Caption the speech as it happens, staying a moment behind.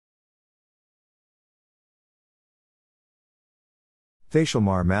Thachil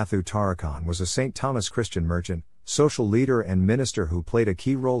Matthoo Tharakan was a St. Thomas Christian merchant, social leader and minister who played a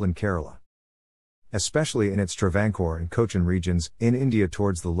key role in Kerala, especially in its Travancore and Cochin regions, in India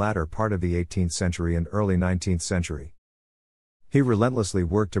towards the latter part of the 18th century and early 19th century. He relentlessly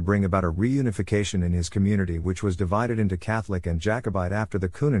worked to bring about a reunification in his community, which was divided into Catholic and Jacobite after the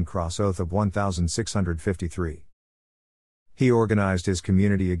Coonan Cross Oath of 1653. He organized his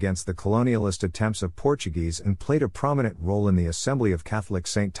community against the colonialist attempts of Portuguese and played a prominent role in the Assembly of Catholic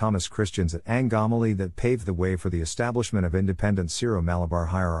St. Thomas Christians at Angamāly that paved the way for the establishment of independent Syro-Malabar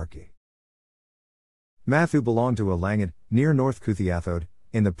hierarchy. Matthoo belonged to Alangad, near North Kuthiathode,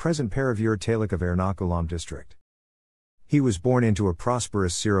 in the present Paravur Taluk of Ernakulam district. He was born into a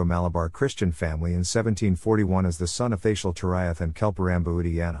prosperous Syro-Malabar Christian family in 1741 as the son of Thachil Thariath and Kelparambu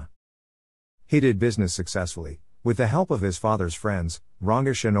Itti. He did business successfully, with the help of his father's friends, Ranga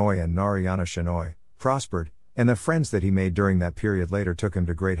Shenoy and Narayana Shenoy, prospered, and the friends that he made during that period later took him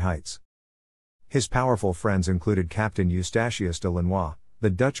to great heights. His powerful friends included Captain Eustachius de Lanois, the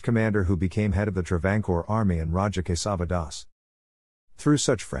Dutch commander who became head of the Travancore army, and Raja Kesava Das. Through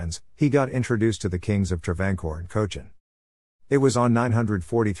such friends, he got introduced to the kings of Travancore and Cochin. It was on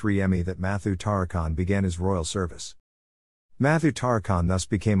 943 ME that Matthoo Tharakan began his royal service. Matthoo Tharakan thus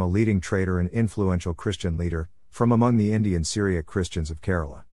became a leading trader and influential Christian leader, from among the Indian Syriac Christians of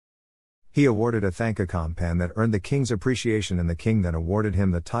Kerala. He awarded a Thankakampan that earned the king's appreciation, and the king then awarded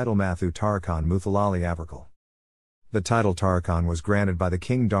him the title Matthoo Tharakan Muthalali Avarkal. The title Tharakan was granted by the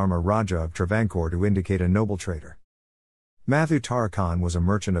King Dharma Raja of Travancore to indicate a noble trader. Matthoo Tharakan was a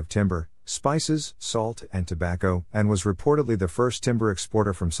merchant of timber, spices, salt, and tobacco, and was reportedly the first timber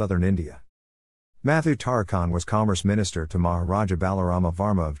exporter from southern India. Matthoo Tharakan was commerce minister to Maharaja Balarama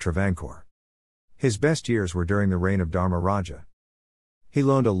Varma of Travancore. His best years were during the reign of Dharma Raja. He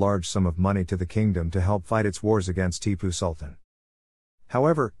loaned a large sum of money to the kingdom to help fight its wars against Tipu Sultan.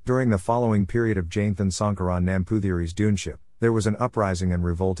 However, during the following period of Janthan Sankaran Namputhiri's doonship, there was an uprising and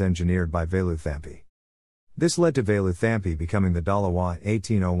revolt engineered by Veluthampi. This led to Veluthampi becoming the Dalawa in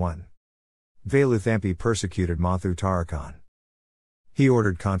 1801. Veluthampi persecuted Matthoo Tharakan. He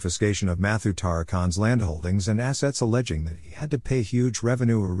ordered confiscation of Matthoo Tharakan's landholdings and assets, alleging that he had to pay huge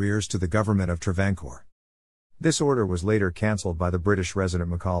revenue arrears to the government of Travancore. This order was later cancelled by the British resident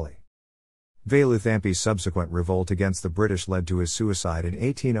Macaulay. Veluthampi's subsequent revolt against the British led to his suicide in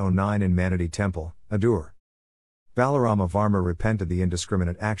 1809 in Manati Temple, Adur. Balarama Varma repented the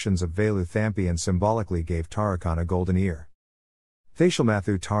indiscriminate actions of Veluthampi and symbolically gave Tharakan a golden ear. Thachil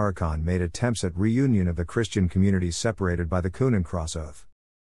Matthoo Tharakan made attempts at reunion of the Christian communities separated by the Coonan Cross Oath.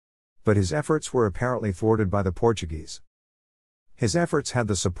 But his efforts were apparently thwarted by the Portuguese. His efforts had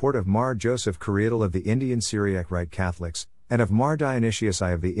the support of Mar Joseph Curiatal of the Indian Syriac Rite Catholics, and of Mar Dionysius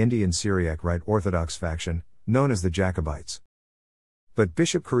I of the Indian Syriac Rite Orthodox faction, known as the Jacobites. But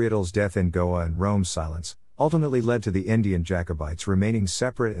Bishop Curiatal's death in Goa and Rome's silence ultimately led to the Indian Jacobites remaining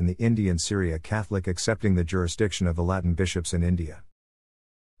separate and the Indian Syriac Catholic accepting the jurisdiction of the Latin bishops in India.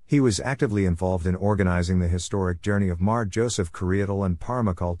 He was actively involved in organizing the historic journey of Mar Joseph Curiatal and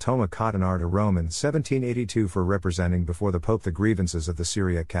Paramakal Toma Kottanar to Rome in 1782 for representing before the Pope the grievances of the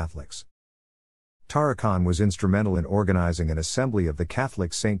Syriac Catholics. Tharakan was instrumental in organizing an assembly of the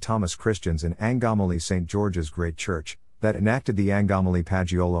Catholic St. Thomas Christians in Angamāly St. George's Great Church, that enacted the Angamāly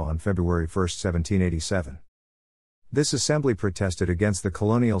Pagiola on February 1, 1787. This assembly protested against the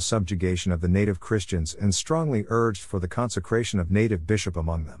colonial subjugation of the native Christians and strongly urged for the consecration of native bishop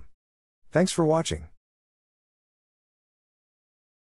among them. Thanks for watching.